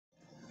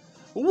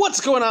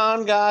What's going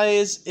on,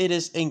 guys? It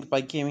is Ink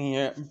by Gaming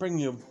here, bringing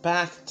you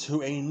back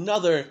to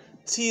another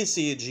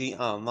TCG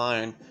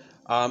Online.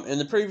 In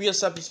the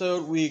previous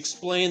episode, we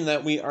explained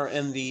that we are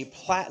in the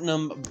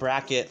Platinum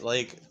bracket,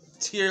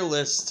 tier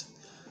list,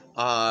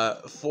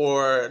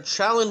 for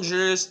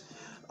challengers.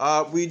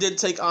 We did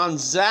take on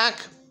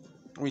Zach.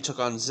 We took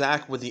on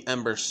Zach with the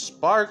Ember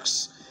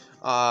Sparks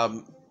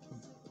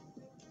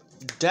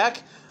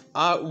deck.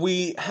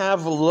 We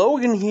have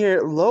Logan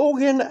here.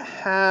 Logan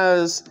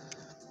has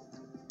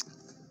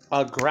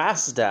a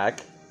grass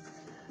deck,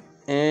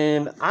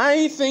 and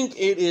I think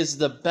it is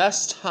the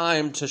best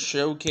time to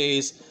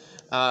showcase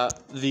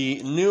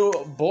the new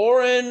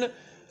Borin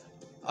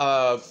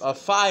a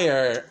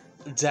fire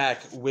deck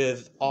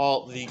with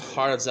all the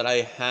cards that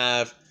I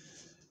have.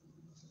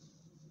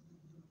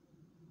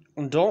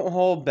 Don't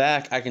hold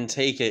back, I can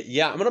take it.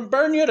 Yeah, I'm gonna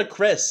burn you to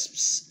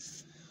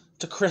crisps.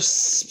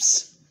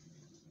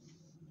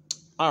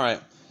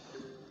 Alright.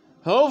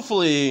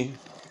 Hopefully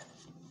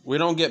we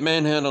don't get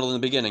manhandled in the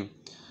beginning.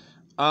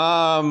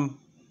 I'm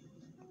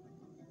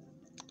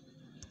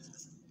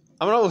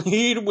gonna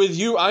lead with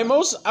you. I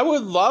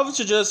would love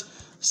to just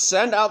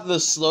send out the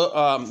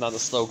not the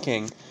Slow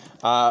King,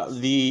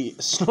 the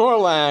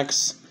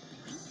Snorlax,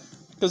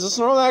 because the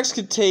Snorlax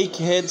could take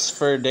hits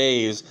for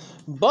days.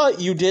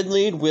 But you did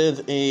lead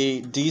with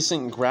a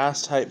decent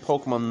grass type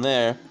Pokemon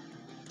there.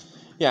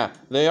 Yeah,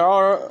 they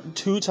are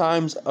 2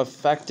 times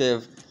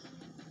effective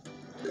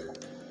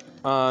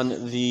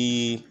on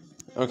the.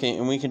 Okay,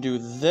 and we can do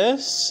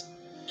this.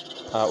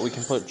 We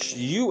can put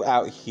you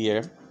out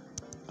here.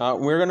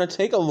 We're going to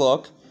take a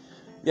look.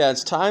 Yeah,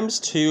 it's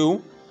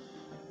 ×2.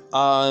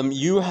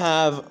 You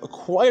have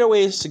quite a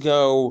ways to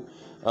go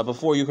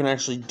before you can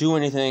actually do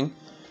anything.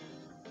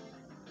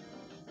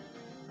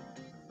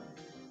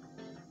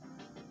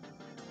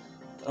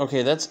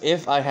 Okay, that's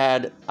if I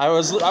had. I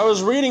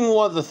was reading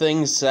what the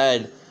thing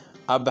said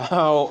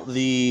about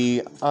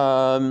the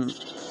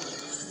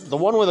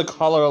one with a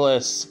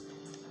colorless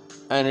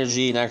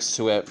energy next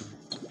to it.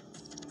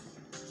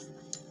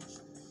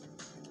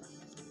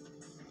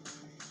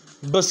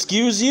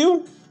 Excuse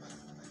you?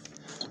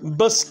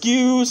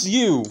 Excuse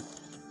you.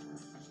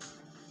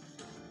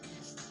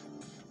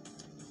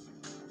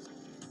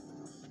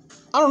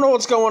 I don't know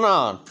what's going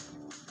on.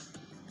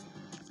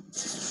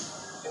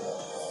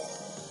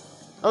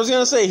 I was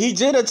gonna say, he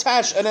did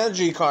attach an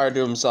energy card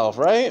to himself,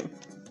 right?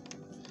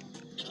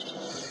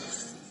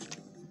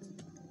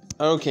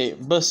 Okay,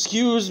 but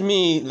excuse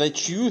me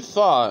that you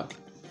thought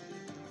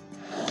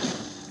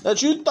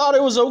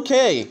it was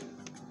okay.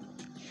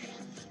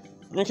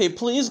 Okay,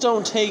 please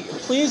don't take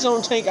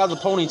out the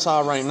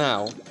Ponyta right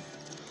now.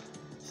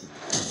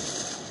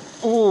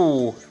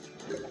 Ooh.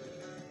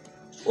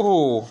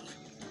 Ooh.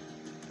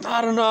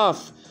 Not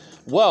enough.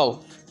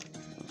 Well,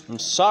 I'm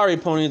sorry,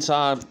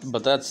 Ponyta,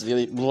 but that's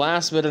the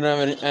last bit of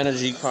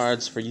energy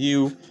cards for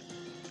you.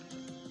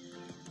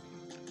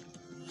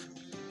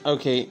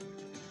 Okay.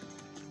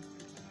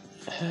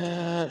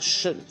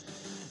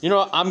 You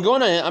know, I'm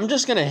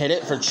just gonna hit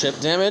it for chip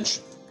damage,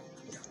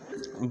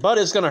 but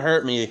it's gonna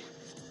hurt me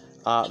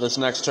this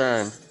next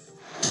turn.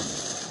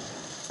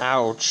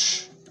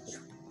 Ouch.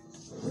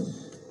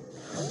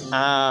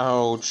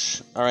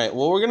 Ouch. Alright,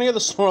 well, we're gonna get the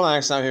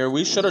Snorlax out here.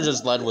 We should have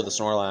just led with the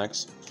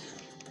Snorlax.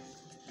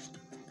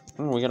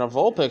 We got a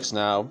Vulpix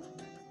now.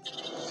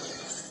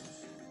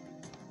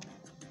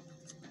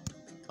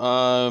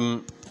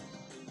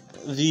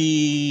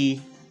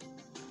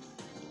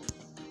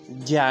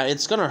 Yeah,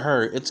 it's gonna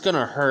hurt. It's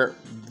gonna hurt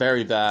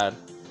very bad.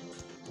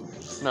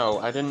 No,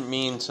 I didn't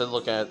mean to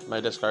look at my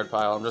discard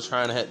pile. I'm just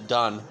trying to hit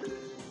done.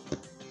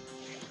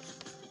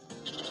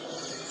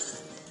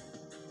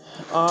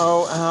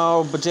 Oh,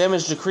 ow, but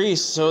damage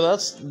decreased, so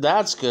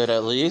that's good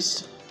at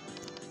least.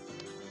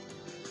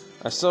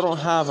 I still don't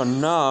have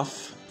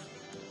enough.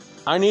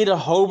 I need a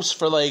hopes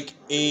for like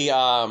a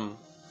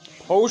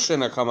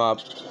potion to come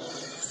up.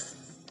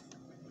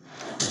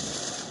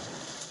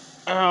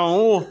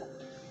 Ow.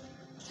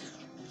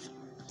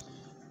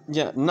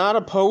 Yeah, not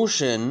a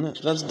potion.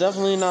 That's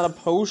definitely not a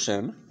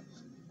potion.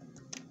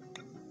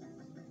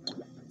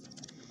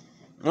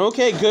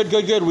 Okay,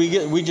 good.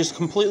 We just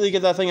completely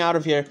get that thing out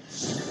of here.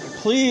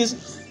 Please,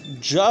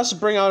 just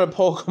bring out a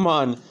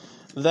Pokemon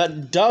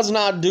that does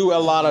not do a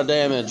lot of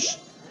damage.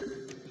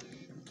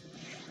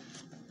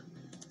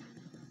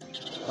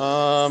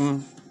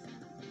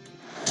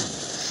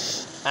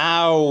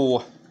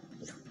 Ow.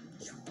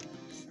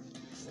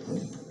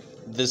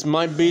 This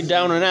might be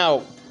down and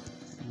out.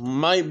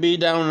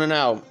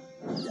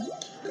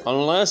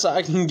 Unless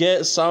I can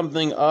get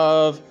something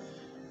of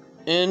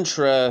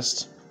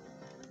interest.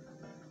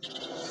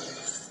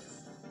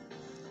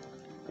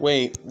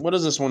 Wait, what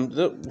is this one?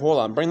 Hold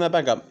on, bring that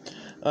back up.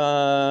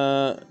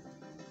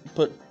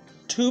 Put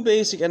 2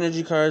 basic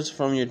energy cards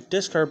from your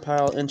discard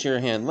pile into your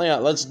hand. Yeah,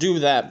 let's do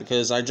that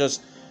because I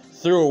just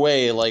threw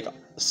away like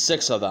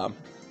 6 of them.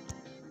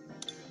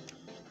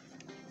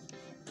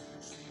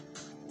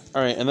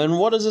 Alright, and then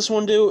what does this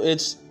one do?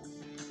 It's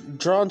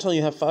draw until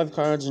you have 5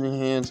 cards in your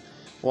hands.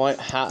 Well,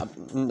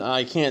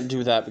 I can't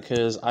do that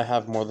because I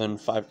have more than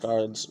 5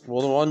 cards.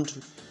 Well,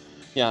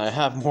 yeah, I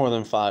have more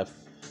than 5.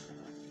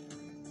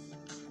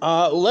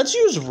 Let's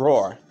use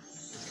Roar.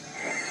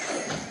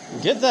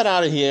 Get that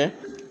out of here.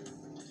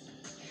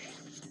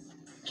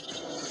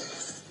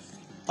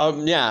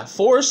 Yeah,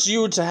 force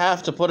you to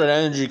have to put an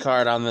energy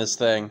card on this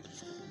thing.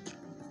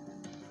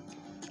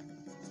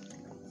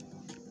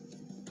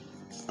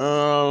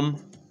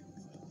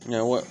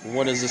 Yeah,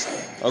 what is this?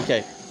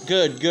 Okay,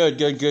 good.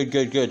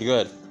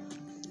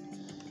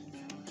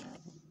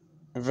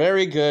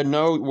 Very good.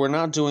 No, we're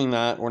not doing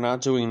that. We're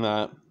not doing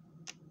that.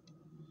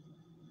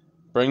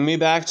 Bring me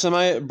back to the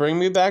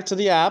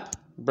app.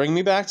 Bring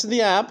me back to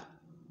the app.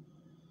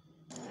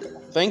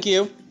 Thank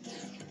you.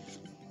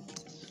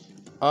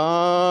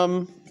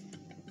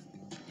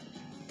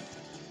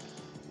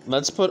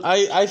 Let's put...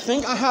 I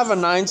think I have a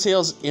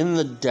Ninetales in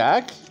the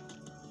deck.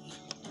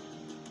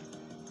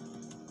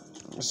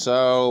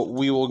 So,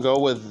 we will go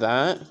with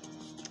that.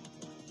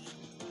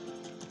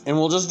 And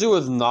we'll just do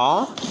with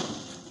Gnaw.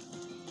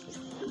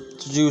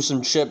 To do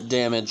some chip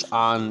damage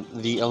on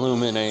the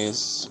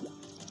Illuminates.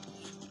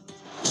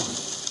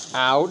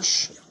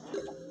 Ouch.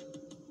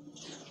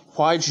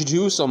 Why'd you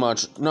do so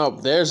much? No,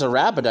 there's a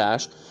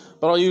Rapidash.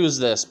 But I'll use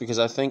this because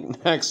I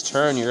think next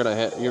turn you're gonna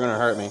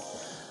hurt me.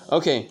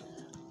 Okay.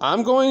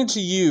 I'm going to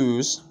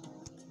use...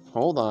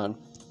 Hold on.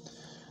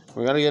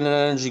 We gotta get an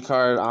energy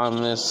card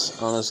on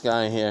this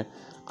guy here.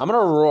 I'm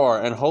gonna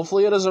Roar, and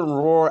hopefully it doesn't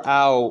roar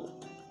out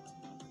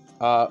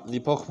the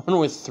Pokemon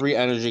with 3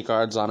 energy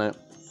cards on it.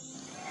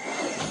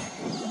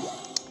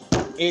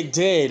 It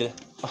did.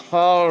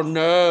 Oh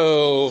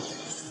no.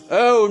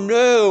 Oh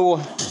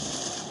no.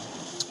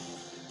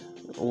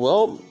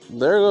 Well,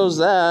 there goes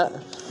that.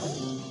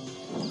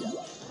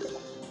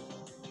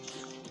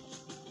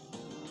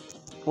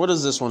 What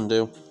does this one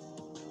do?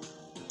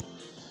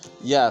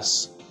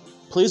 Yes.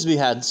 Please be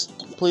heads.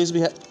 Please be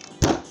heads.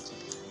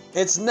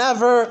 It's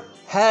never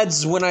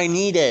heads when I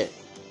need it.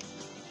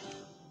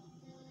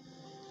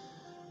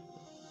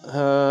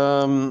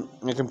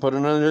 I can put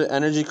another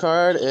energy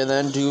card and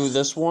then do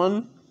this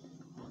one.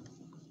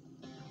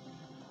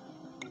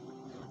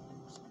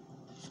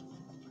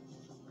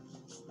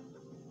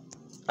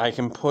 I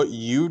can put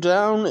you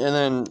down and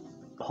then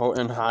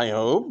in high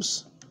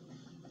hopes.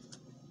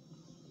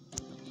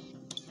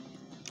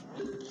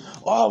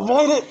 Oh,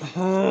 made it!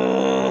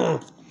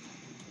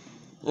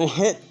 It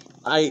hit.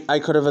 I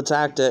could have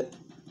attacked it.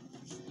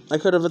 I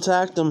could have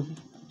attacked him.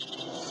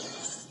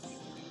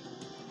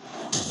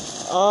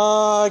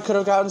 I could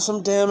have gotten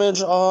some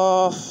damage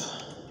off.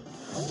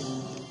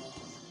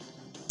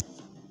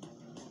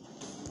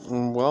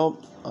 Well,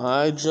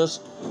 I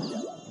just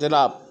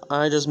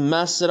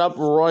messed it up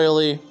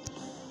royally.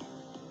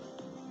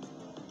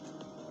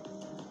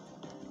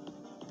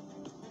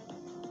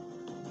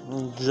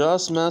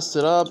 Just messed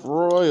it up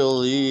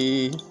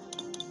royally.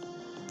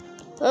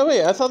 Oh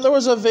wait, I thought there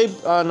was a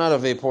not a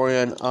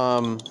Vaporeon,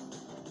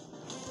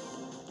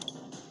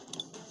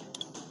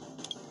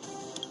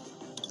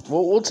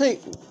 well, we'll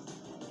take,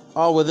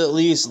 with at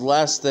least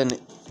less than,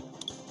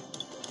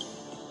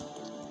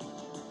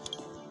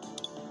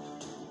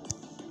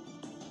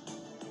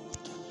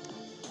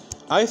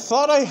 I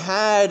thought I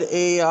had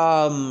a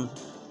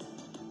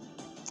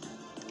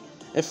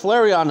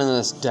Flareon in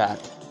this deck.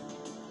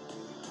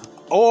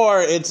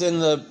 Or it's in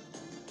the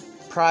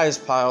prize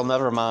pile,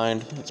 never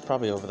mind. It's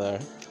probably over there.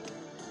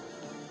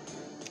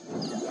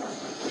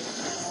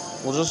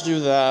 We'll just do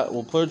that.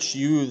 We'll put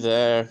you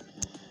there.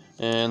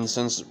 And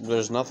since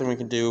there's nothing we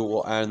can do,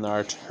 we'll end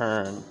our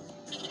turn.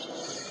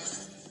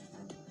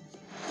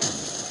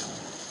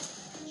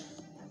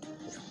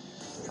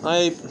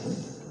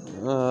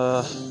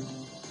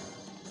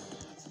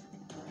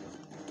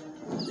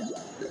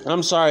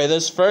 I'm sorry,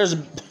 this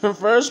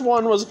first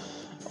one was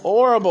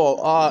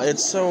horrible.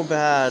 It's so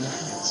bad.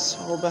 It's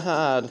so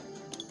bad.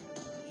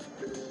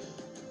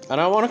 And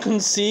I want to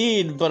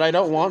concede, but I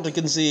don't want to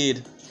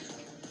concede.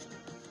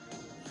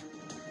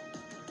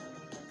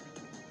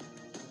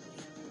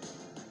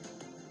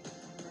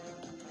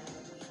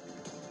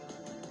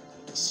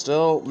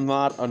 Still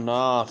not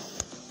enough.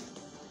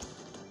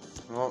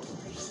 Well,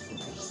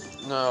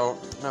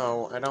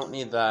 no, I don't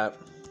need that.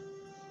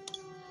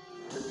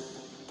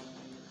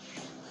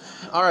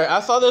 Alright,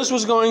 I thought this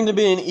was going to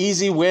be an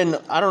easy win.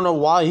 I don't know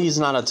why he's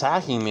not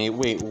attacking me.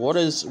 Wait, what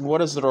is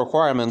the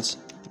requirements?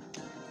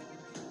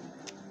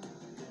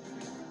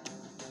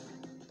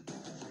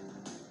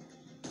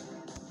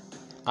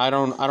 I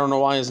don't know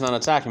why he's not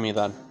attacking me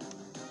then.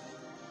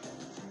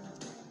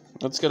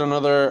 Let's get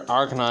another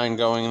Arcanine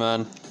going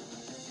then.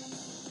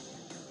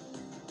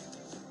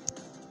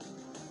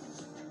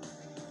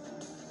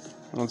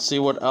 Let's see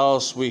what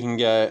else we can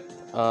get.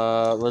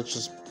 Let's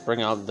just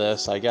bring out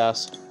this, I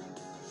guess.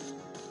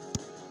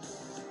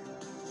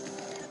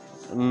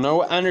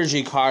 No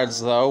energy cards,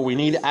 though. We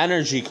need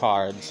energy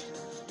cards.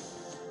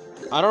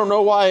 I don't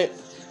know why...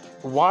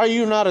 Why are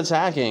you not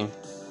attacking?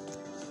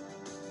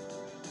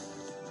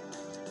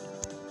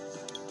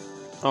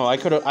 Oh, I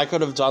could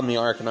have done the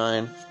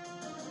Arcanine.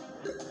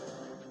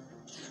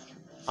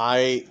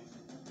 I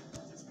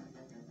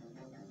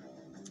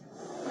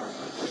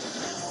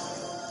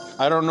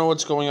don't know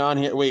what's going on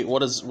here. Wait, what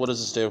does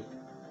this do?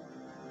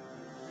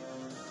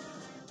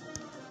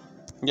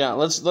 Yeah,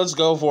 let's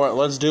go for it.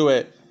 Let's do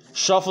it.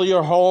 Shuffle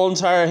your whole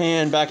entire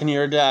hand back into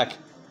your deck.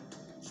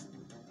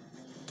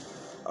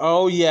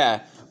 Oh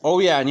yeah. Oh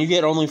yeah, and you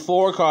get only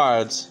 4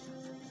 cards.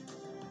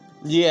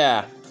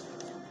 Yeah.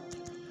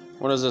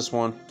 What is this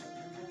one?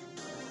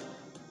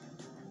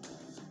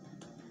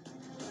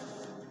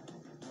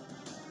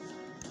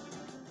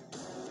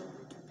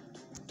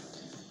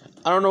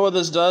 I don't know what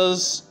this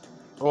does.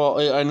 Well,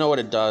 I know what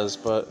it does,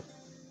 but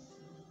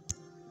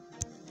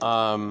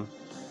because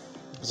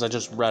I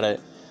just read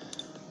it.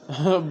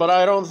 But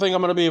I don't think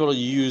I'm gonna be able to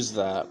use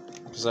that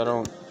because I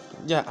don't.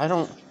 Yeah, I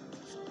don't.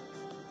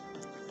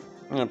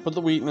 I'm gonna put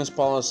the weakness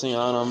policy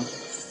on him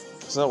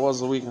because that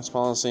was the weakness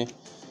policy.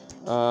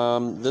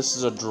 This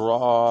is a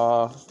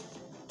draw.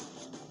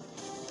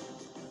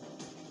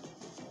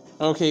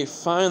 Okay,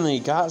 finally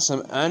got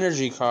some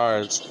energy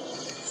cards.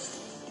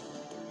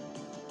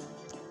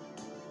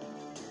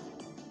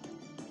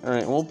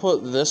 Alright, we'll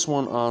put this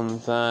one on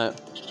that.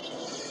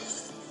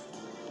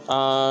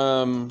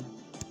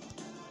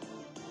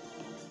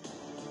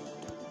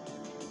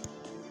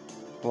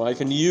 Well, I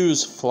can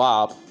use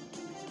flop.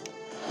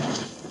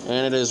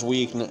 And it is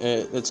weak.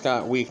 It's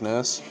got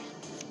weakness.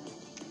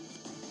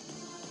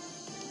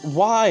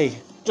 Why?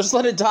 Just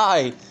let it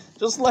die.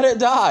 Just let it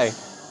die.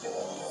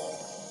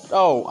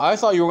 Oh, I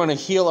thought you were going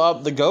to heal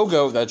up the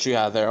go-go that you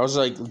had there. I was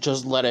like,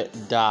 just let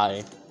it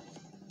die.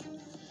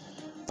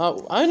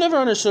 I never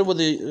understood what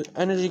the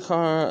energy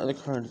card, the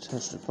card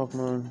attached to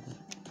Pokemon.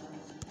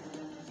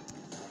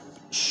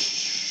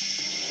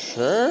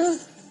 Sure.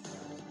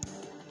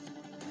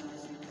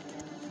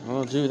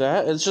 I'll do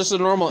that. It's just a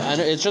normal.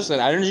 It's just an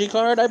energy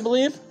card, I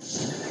believe.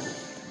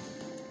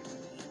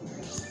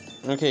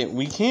 Okay,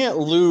 we can't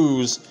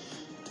lose.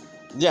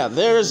 Yeah,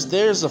 there's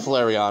the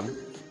Flareon.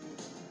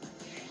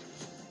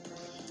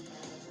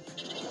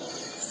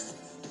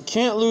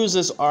 Can't lose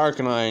this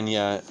Arcanine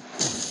yet.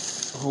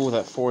 Oh,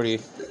 that 40.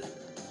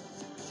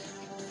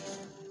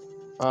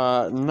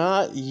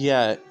 Not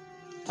yet.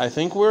 I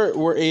think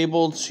we're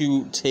able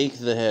to take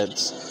the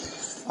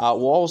hits.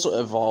 We'll also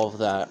evolve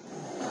that.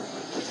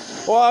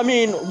 Well, I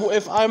mean,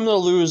 if I'm gonna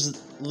lose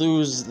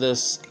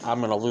this, I'm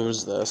gonna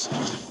lose this.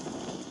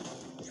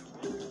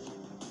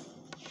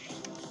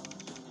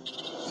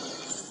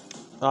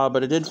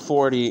 But it did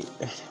 40.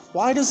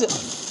 Why does it?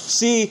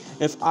 See,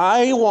 if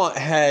I want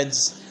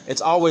heads,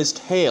 it's always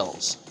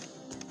tails.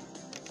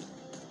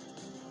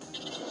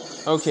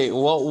 Okay,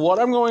 well, what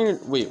I'm going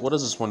to... Wait, what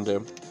does this one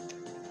do?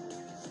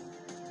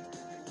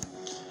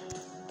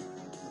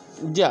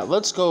 Yeah,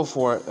 let's go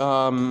for it.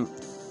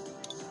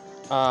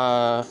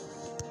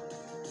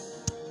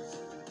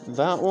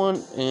 That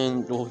one,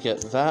 and we'll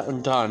get that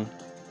and done.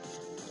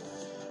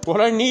 What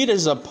I need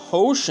is a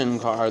potion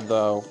card,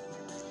 though.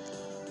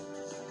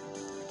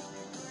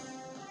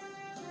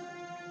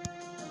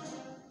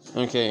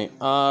 Okay,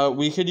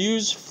 we could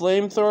use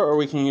Flamethrower, or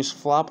we can use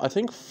Flop. I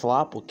think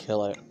Flop will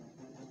kill it.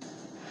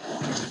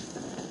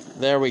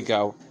 There we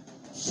go.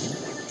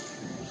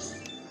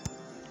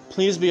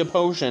 Please be a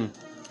potion.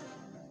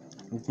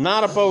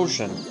 Not a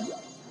potion.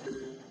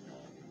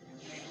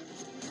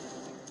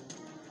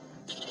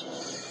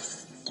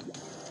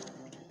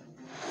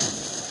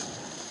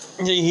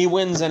 He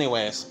wins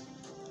anyways.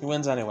 He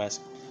wins anyways.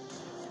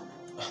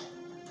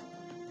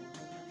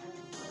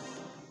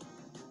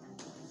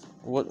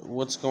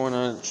 What's going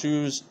on?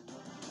 Choose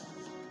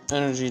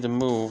energy to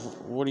move.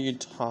 What are you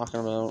talking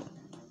about?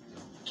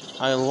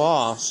 I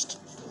lost.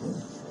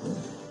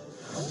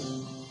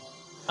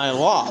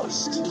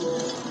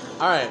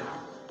 Alright.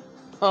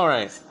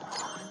 Alright.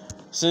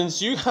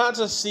 Since you got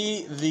to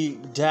see the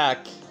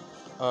deck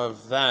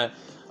of that,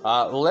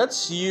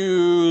 let's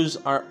use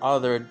our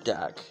other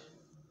deck.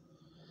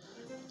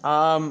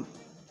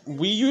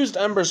 We used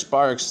Ember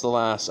Sparks the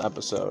last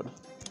episode.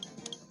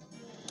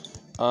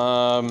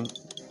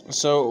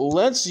 So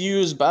let's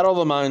use Battle of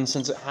the Mind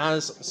since it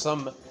has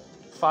some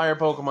fire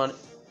Pokemon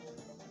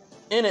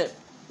in it.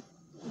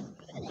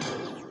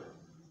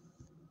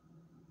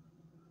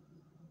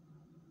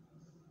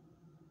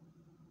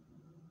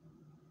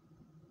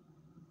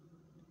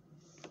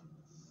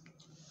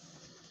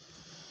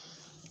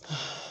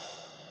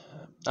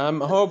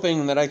 I'm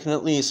hoping that I can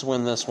at least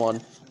win this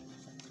one.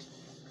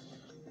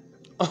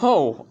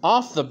 Oh,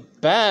 off the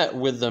bat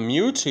with the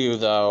Mewtwo,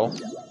 though.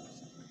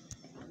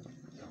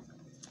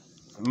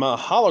 A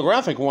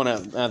holographic one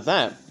at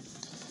that.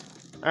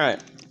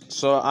 Alright,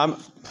 so I'm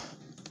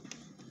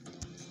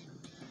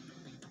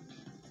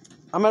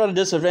at a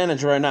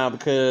disadvantage right now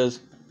because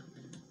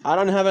I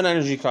don't have an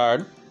energy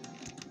card.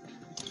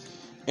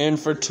 And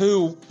for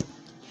 2,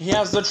 he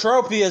has the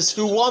Tropius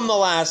who won the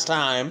last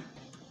time.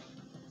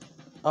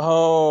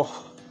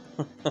 Oh,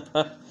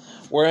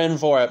 we're in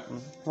for it.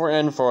 We're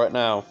in for it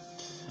now.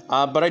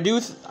 But I do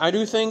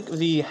think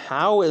the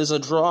How is a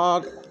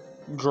draw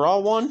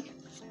one.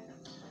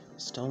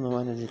 Still no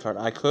energy card.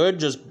 I could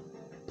just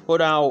put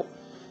out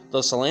the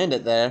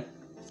Salandit there.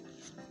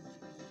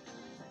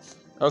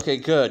 Okay,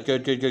 good.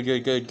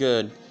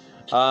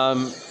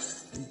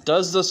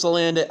 Does the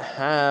Salandit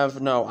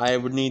have... No, I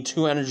would need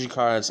 2 energy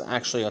cards to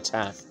actually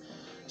attack.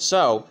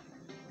 So,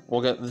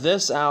 we'll get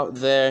this out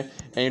there,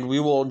 and we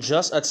will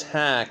just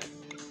attack.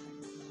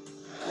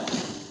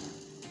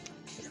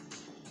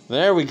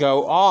 There we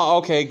go. Oh,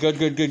 okay,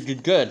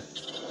 good.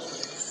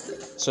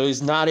 So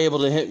he's not able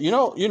to hit... You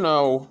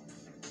know,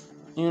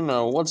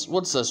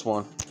 what's this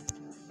one?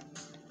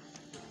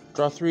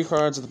 Draw 3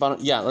 cards at the bottom.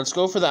 Yeah, let's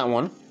go for that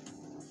one.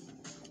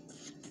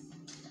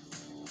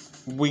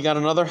 We got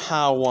another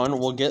How one.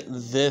 We'll get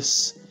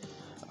this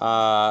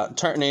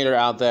Turtonator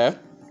out there.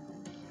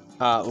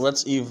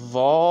 Let's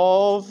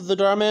evolve the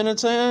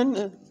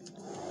Darmanitan.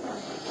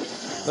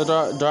 The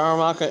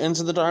Darumaka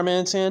into the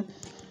Darmanitan.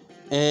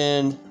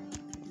 And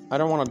I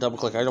don't want to double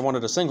click. I don't want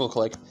it a single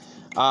click.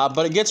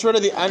 But it gets rid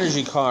of the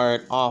energy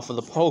card off of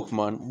the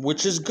Pokemon,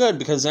 which is good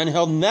because then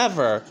he'll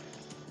never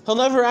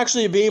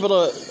actually be able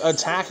to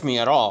attack me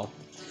at all.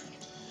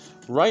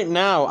 Right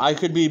now, I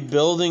could be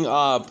building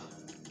up...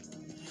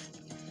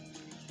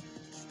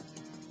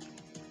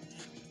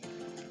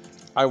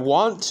 I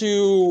want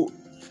to...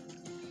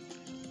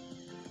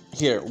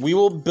 Here, we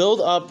will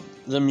build up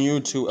the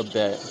Mewtwo a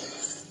bit.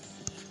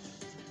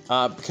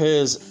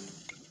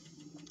 Because,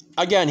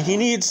 again, he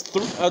needs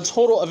a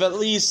total of at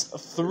least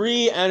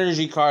 3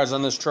 energy cards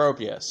on this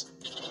Tropius.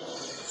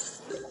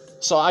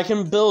 So I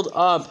can build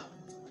up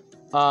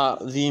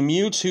the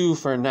Mewtwo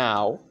for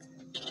now.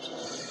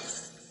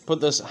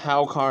 Put this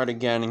How card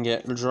again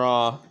and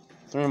draw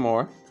 3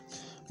 more.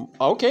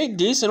 Okay,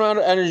 decent amount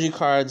of energy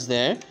cards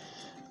there.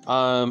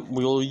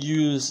 We'll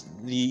use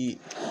the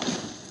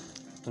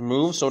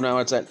move, so now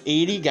it's at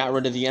 80, got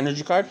rid of the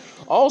energy card.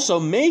 Also,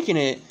 making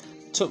it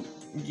to,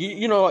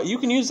 you know what, you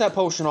can use that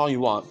potion all you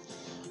want.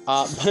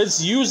 But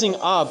it's using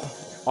up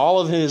all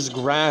of his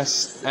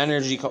grass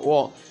energy,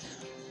 well,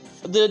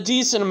 the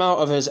decent amount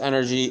of his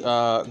energy,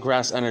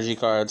 grass energy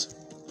cards.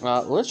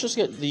 Let's just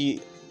get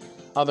the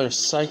other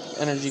Psychic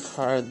energy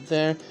card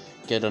there.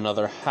 Get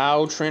another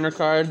How trainer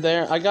card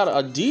there. I got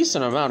a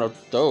decent amount of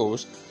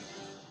those.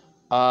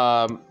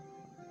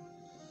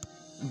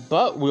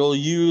 But we'll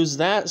use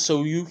that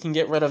so you can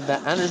get rid of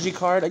that energy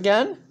card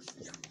again.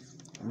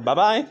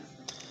 Bye-bye.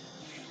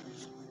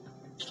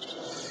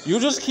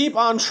 You just keep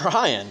on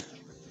trying.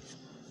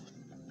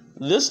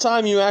 This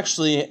time you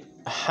actually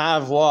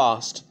have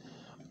lost.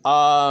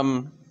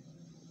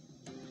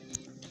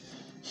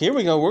 Here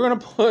we go. We're going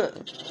to put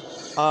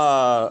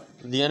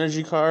the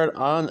energy card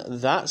on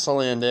that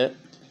Salandit.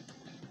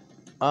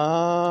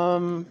 I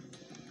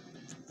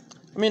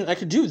mean, I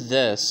could do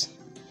this.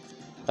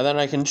 And then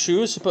I can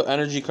choose to put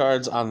energy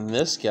cards on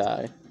this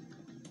guy.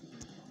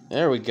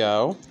 There we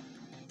go.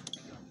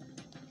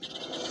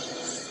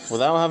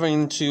 Without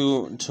having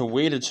to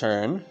wait a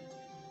turn.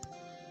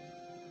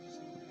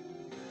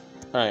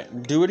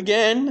 Alright, do it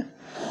again.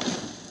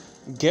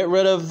 Get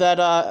rid of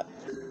that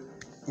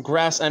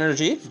grass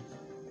energy.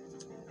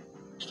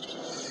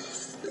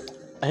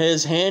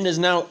 His hand is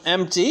now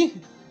empty.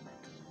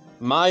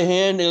 My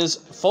hand is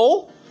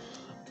full.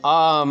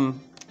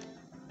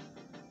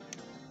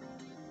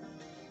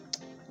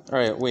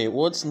 Alright, wait,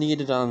 what's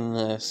needed on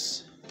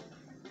this?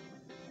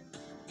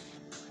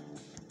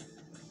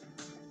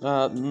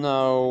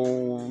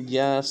 No,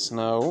 yes,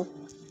 no,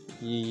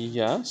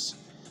 yes.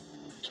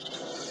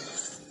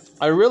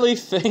 I really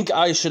think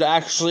I should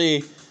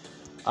actually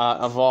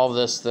evolve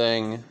this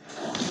thing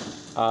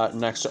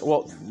next.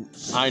 Well,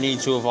 I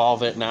need to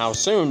evolve it now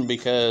soon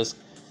because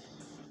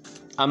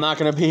I'm not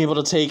going to be able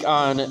to take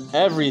on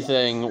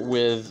everything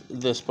with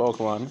this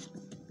Pokemon.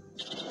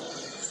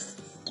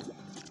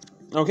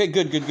 Okay,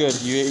 good. You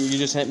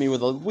just hit me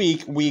with a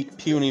weak,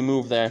 puny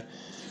move there.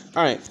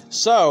 Alright,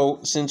 so,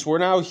 since we're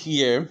now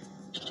here,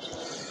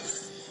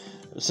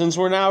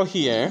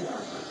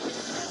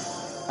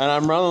 and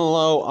I'm running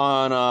low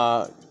on,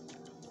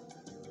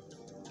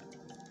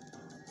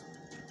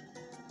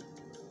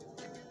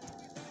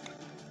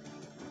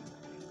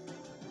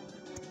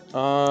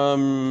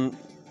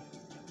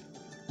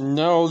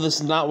 no,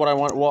 this is not what I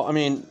want. Well, I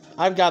mean,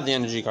 I've got the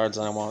energy cards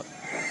that I want.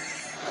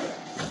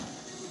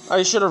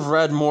 I should have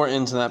read more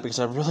into that because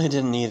I really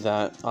didn't need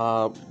that.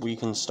 We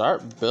can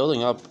start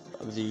building up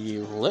the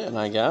Litten,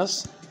 I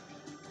guess.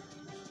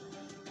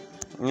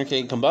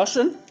 Okay,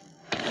 Combustion.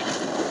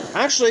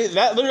 Actually,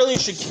 that literally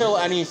should kill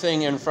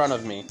anything in front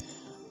of me.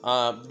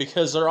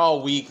 Because they're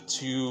all weak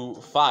to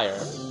fire.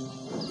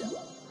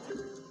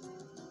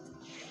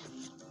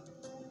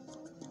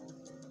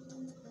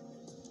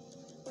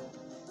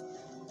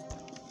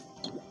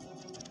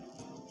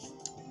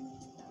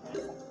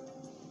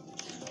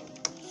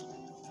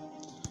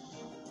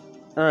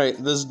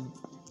 Alright, this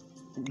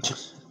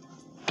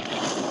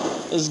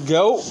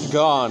goat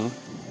gone.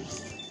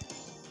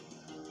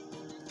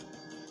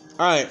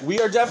 Alright, we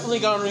are definitely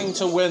going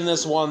to win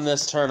this one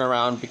this turn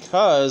around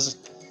because...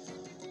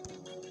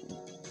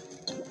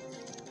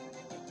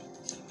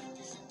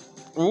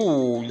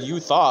 Ooh, you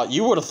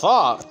would have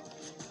thought.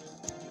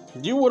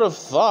 You would have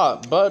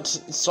thought, but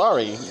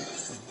sorry.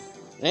 It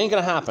ain't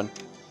gonna happen.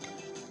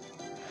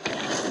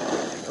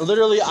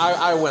 Literally,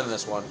 I win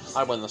this one.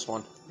 I win this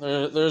one.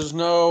 There's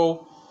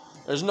no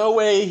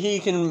way he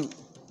can...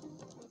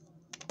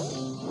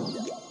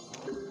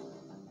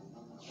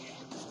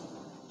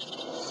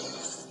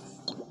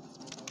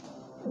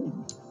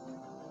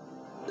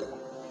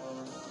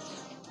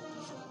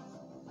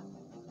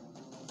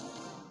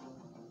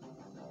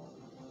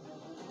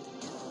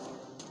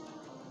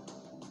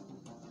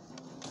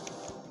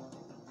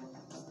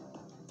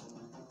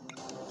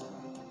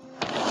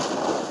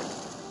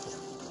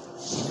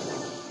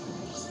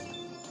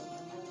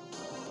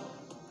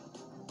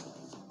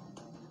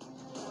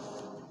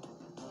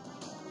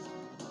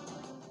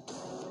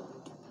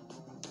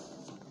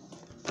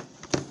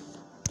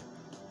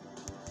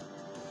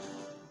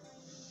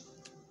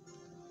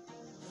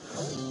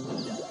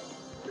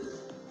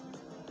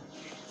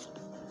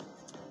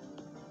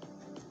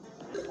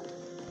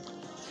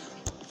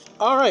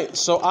 Alright,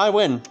 so I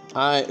win.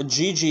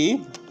 GG.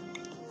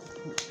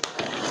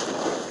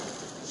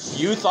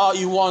 You thought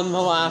you won the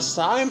last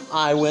time.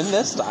 I win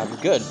this time.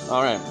 Good.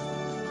 Alright.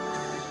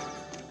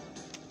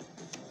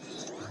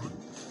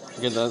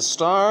 Get that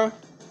star.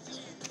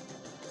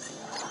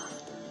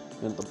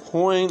 Get the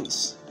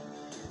points.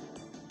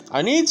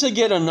 I need to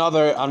get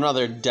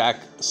another deck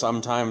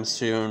sometime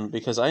soon,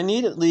 because I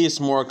need at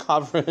least more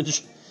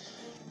coverage.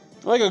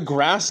 Like a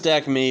grass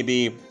deck,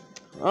 maybe.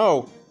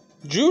 Oh,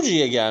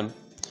 Juji again.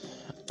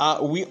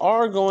 We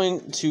are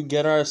going to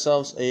get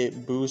ourselves a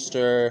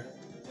booster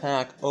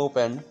pack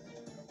open.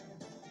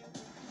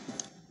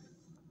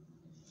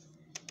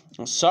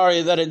 I'm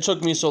sorry that it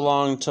took me so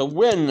long to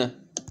win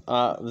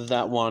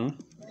that one.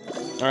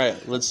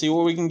 Alright, let's see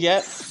what we can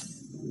get.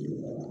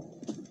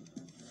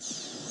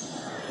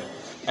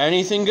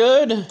 Anything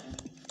good?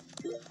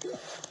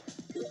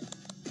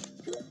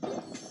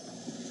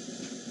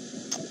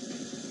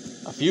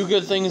 A few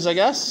good things, I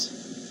guess.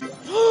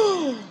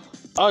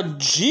 A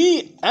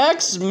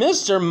GX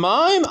Mr.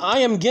 Mime? I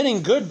am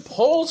getting good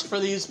pulls for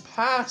these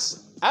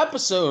past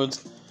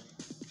episodes.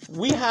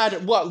 We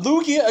had, what,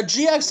 Lugia, a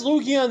GX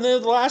Lugia in the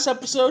last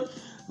episode?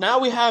 Now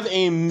we have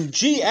a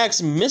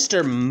GX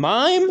Mr.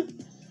 Mime?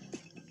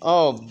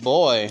 Oh,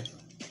 boy.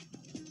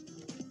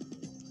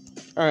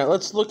 Alright,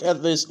 let's look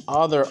at this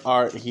other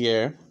art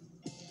here.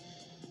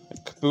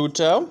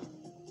 Kabuto,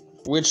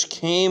 which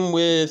came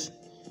with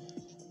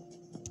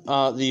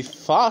the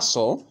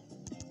fossil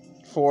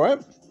for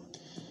it.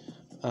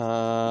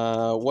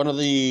 One of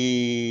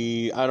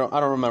the... I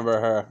don't remember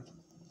her.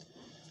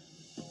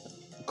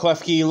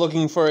 Klefki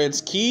looking for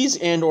its keys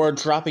and or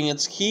dropping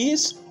its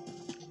keys.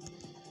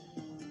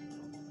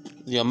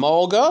 The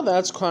Emolga,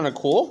 that's kind of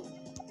cool.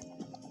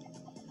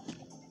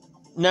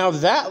 Now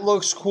that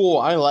looks cool,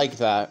 I like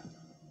that.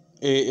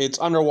 It's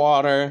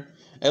underwater.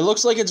 It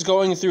looks like it's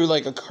going through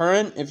like a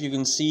current, if you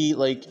can see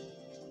like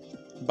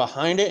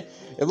behind it.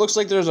 It looks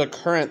like there's a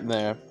current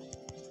there.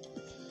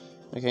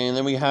 Okay, and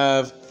then we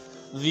have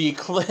the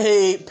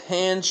Clay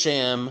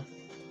Pancham.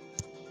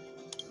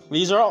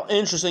 These are all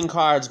interesting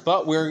cards,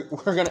 but we're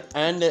gonna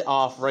end it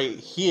off right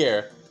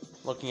here,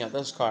 looking at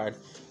this card,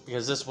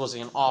 because this was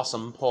an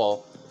awesome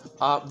pull.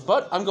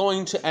 But I'm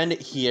going to end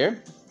it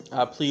here.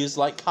 Please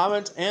like,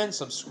 comment, and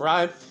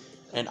subscribe,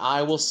 and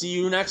I will see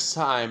you next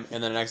time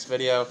in the next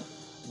video.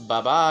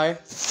 Bye-bye.